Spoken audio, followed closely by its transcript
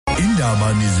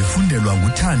Indaba nizifundelwa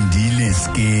nguThandile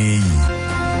Skeyi.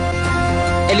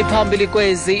 Eliphambili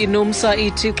kwezi I-Numsa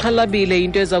ithi ixhalabile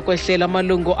yinto ezakwehlela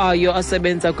amalungu ayo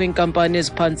asebenza kwinkampani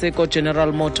eziphantsi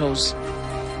ko-General Motors.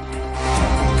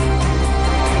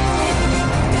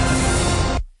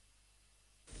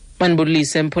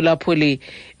 Manbulise mphulaphuli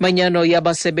manyano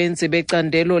yabasebenzi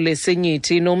becandelo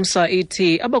lesinyithi I-Numsa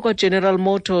ithi abakwa-General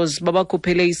Motors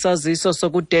babakhuphele isaziso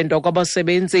sokudendwa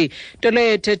kwabasebenzi nto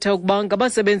leyo ethetha ukuba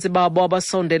ngabasebenzi babo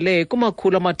abasondele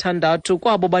ku-600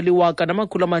 kwabo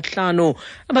bali-1,500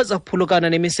 abaza kuphulukana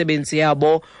nemisebenzi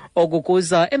yabo. Oku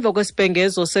kuza emva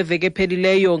kwesibhengezo seveki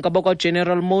ephelileyo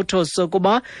ngabakwa-General Motors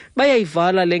sokuba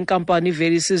bayayivala le nkampani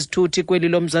ivelisa izithuthi kweli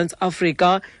loMzantsi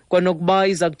Afrika kwanokuba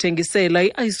iza kuthengisela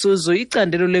i-Isuzu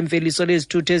icandelo lemveliso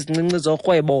lezithuthi ezincinci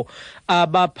zorhwebo.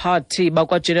 Abaphathi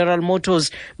bakwa-General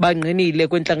Motors bangqinile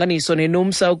kwintlanganiso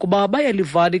ne-Numsa ukuba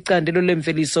bayalivala icandelo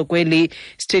lemveliso kweli.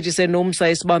 Isithethi se-Numsa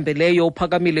esibambeleyo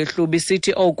uPhakamile Hlubi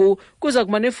sithi oku kuza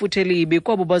kuba nefuthe libi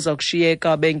kwabo baza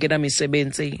kushiyeka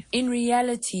bengenamisebenzi. In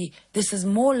reality, this is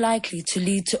more likely to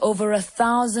lead to over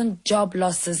 1,000 job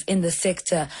losses in the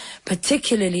sector,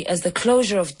 particularly as the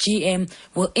closure of GM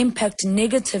will impact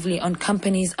negatively on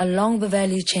companies along the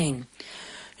value chain.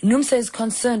 Numsa is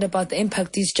concerned about the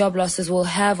impact these job losses will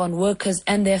have on workers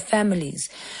and their families.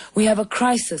 We have a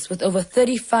crisis with over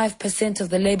 35% of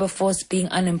the labor force being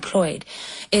unemployed.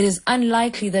 It is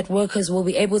unlikely that workers will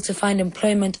be able to find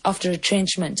employment after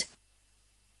retrenchment.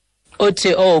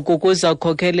 Uthi oku kuza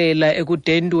khokhelela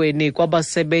ekudendweni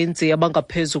kwabasebenzi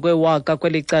abangaphezu kwe-1,000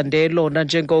 kweli candelo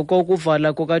nanjengoko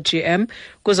ukuvala kuka-GM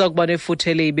kuza kuba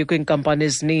nefuthe libi kwiinkampani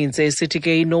ezininzi. Esithi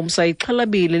ke I-Numsa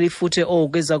ixhalabile lifuthe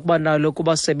oku iza kuba nalo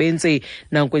kubasebenzi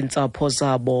nankwiintsapho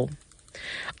zabo.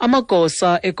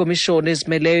 Amagosa ekomishoni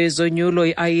ezimeleyo ezonyulo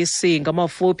i-IEC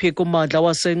ngamafuphi kummandla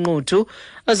waseNquthu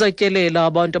azatyelela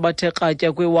abantu abathe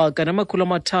kratya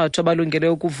kwi-1,300 abalungele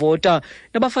ukuvota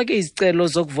nabafake izicelo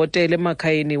zokuvotela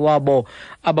emakhayeni wabo.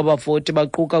 Aba bavoti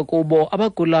baquka kubo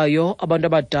abagulayo, abantu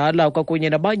abadala kwakunye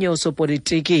nabanye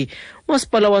osopolitiki.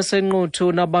 Umasipala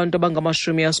waseNquthu nabantu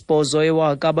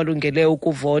abangama-80,000 abalungele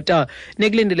ukuvota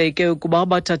nekulindeleke ukuba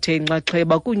bathathe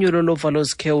inxaxheba kunyulo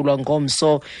lovalo-zikhewu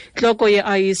ngomso. Intloko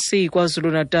ye-IEC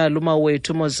KwaZulu-Natal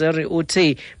uMawethu Mozeri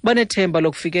uthi banethemba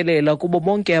lokufikelela kubo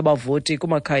bonke abavoti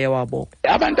kumakhaya wabo.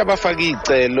 Abantu abafaka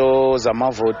izicelo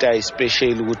zamavota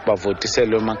especially ukuthi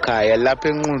bavotiselwe emakhaya lapha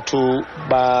eNquthu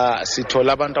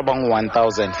sithola abantu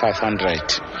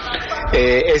abangu-1,500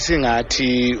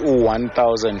 esingathi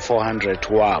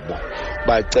u-1,400 wabo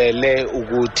bacele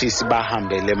ukuthi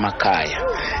sibahambele emakhaya.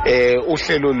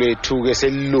 Uhlelo lwethu ke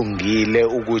selilungile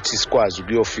ukuthi sikwazi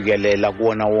ukuyofikelela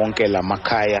kuwona wonke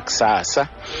lamakhaya kusasa.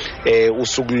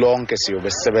 Usuku lonke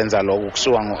siyobe sisebenza lokho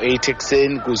kusuka ngo-8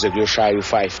 ekseni kuze kuyoshaya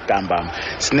u-5 ntambama.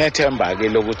 Sinethemba ke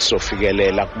lokuthi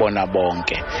sofikelela kubona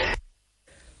bonke.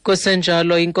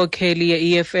 Kusenjalo inkokheli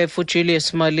ye-EFF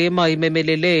uJulius Malema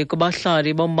imemelele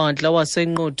kubahlali bommandla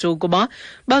waseNquthu ukuba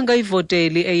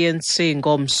bangayivoteli ANC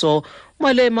ngomso.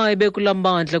 Malema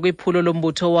ebekulambandla kwiphulo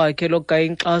lombutho wakhe lokugaya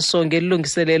inkxaso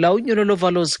ngelungiselela unyulo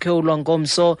lovalo-zikhewu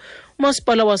ngomso.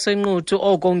 Umasipala waseNquthu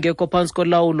oko ungekho phantsi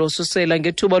kolawulo susela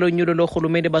ngethuba lonyulo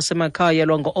lorhulumente basemakhaya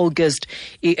lwango-August.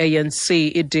 I-ANC,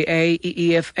 i-DA,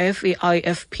 i-EFF,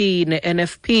 i-IFP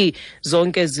ne-NFP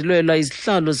zonke zilwela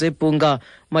izihlalo zebhunga.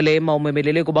 Malema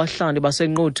umemelele kubahlali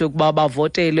baseNquthu ukuba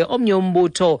bavotele omnye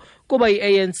umbutho kuba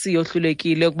i-ANC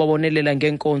yohlulekile ukubabonelela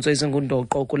ngeenkonzo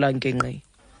ezingundoqo kulaa ngingqi.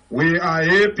 We are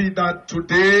happy that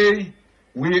today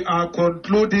we are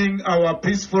concluding our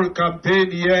peaceful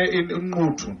campaign here in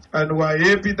Nquthu. And we are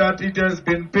happy that it has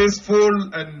been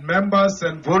peaceful and members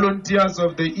and volunteers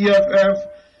of the EFF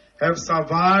have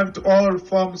survived all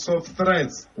forms of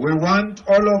threats. We want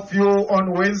all of you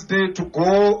on Wednesday to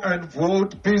go and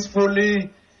vote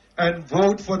peacefully and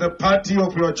vote for the party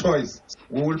of your choice.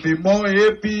 We will be more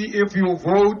happy if you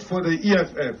vote for the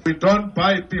EFF. We don't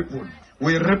buy people.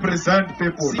 We represent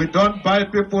people. We don't buy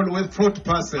people with foot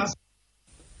passes.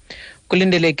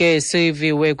 Kulindeleke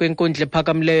siviwe kwinkundla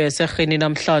ephakamileyo yaserhini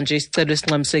namhlanje isicelo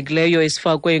esingxamisekileyo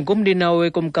esifakwe ngumlinawo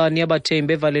wekumkani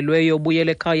abathembu evalelweyo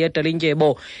ubuyele ekhaya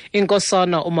eDalindyebo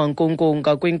inkosana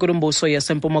uMankunkunga kwinkulumbuso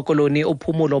yaseMpuma Koloni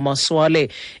uPhumulo Maswale.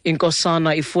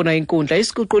 Inkosana ifuna inkundla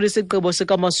isiguqula isigqibo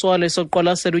sikaMaswale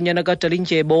sokuqwalasela unyana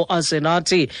kaDalindyebo aze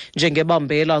nathi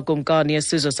njengebambela kumkani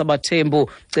yesizwe sabathembu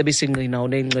cebisa ingqina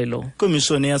unengxelo.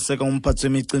 Komishoni yaseka umphathi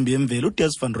wemicimbi yemvelo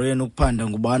uDes van Rooyen ukuphanda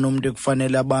ngubani umuntu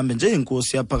ekufanele abambe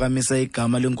inkosi yaphakamisa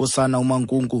igama lenkosana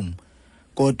uMankunkungu.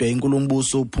 Kodwa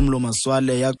inkulumbuso uPhumulo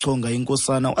Maswale yachonga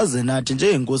inkosana azenathi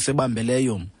njengenkosi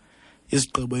ebambeleyo.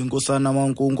 Isigqibo inkosana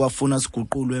uMankunkungu afuna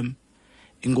siguqulwe.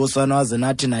 Inkosana waze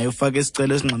nathi naye ufake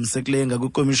isicelo esingxamisekileyo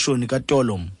ngakwikomishoni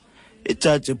kaTolom.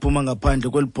 Ijaji ephuma ngaphandle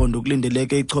kweliphondo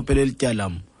kulindeleke ichophelele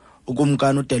ityala.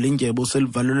 Ukumkani uDalindyebo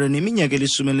uselivalelweni iminyaka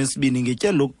eli-12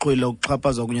 ngetyala lokuxhwila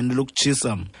ukuxhaphaza kunye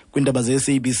nelokutshisa. Kwiindaba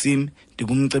ze-SABC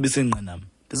ndingumcebisi Ngqina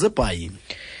ndisebhayi.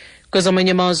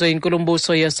 Kwezamanye amazwe,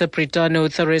 inkulumbuso yaseBritane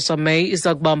uTheresa May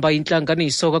iza kubamba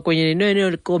intlanganiso kwakunye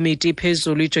nekomiti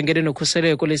phezulu ijongene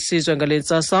nokhuseleko lesizwe ngale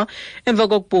ntsasa emva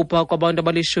kokubhubha kwabantu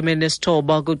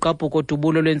abali-19 kwigqabhuko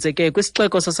dubulo lwenzeke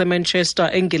kwisixeko saseManchester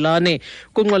eNgilane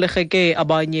kunxwelerheke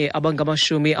abanye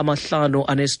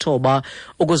abangama-59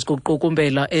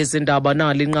 ukuziguqukumbela ezi ndaba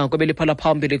nali inqaku ebeliphala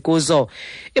phambili kuzo.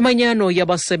 Imanyano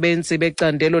yabasebenzi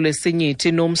becandelo lesinyithi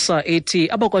I-Numsa ithi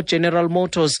abakwaGeneral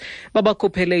Motors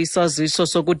babakhuphele isaziso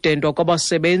sokudendwa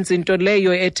kwabasebenzi, into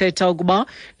leyo ethetha ukuba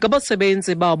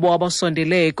ngabasebenzi babo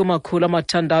abasondele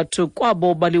ku-600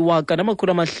 kwabo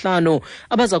bali-1,500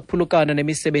 abaza kuphulukana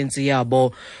nemisebenzi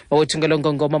yabo. Bakuthungela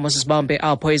ngongoma masisibambe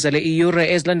apho izale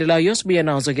iiyure ezilandelayo sibuya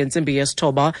nazo ngentsimbi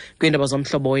yesithoba kwiindaba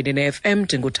zomhlobo ne-FM.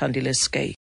 Ndinguthandile Skay.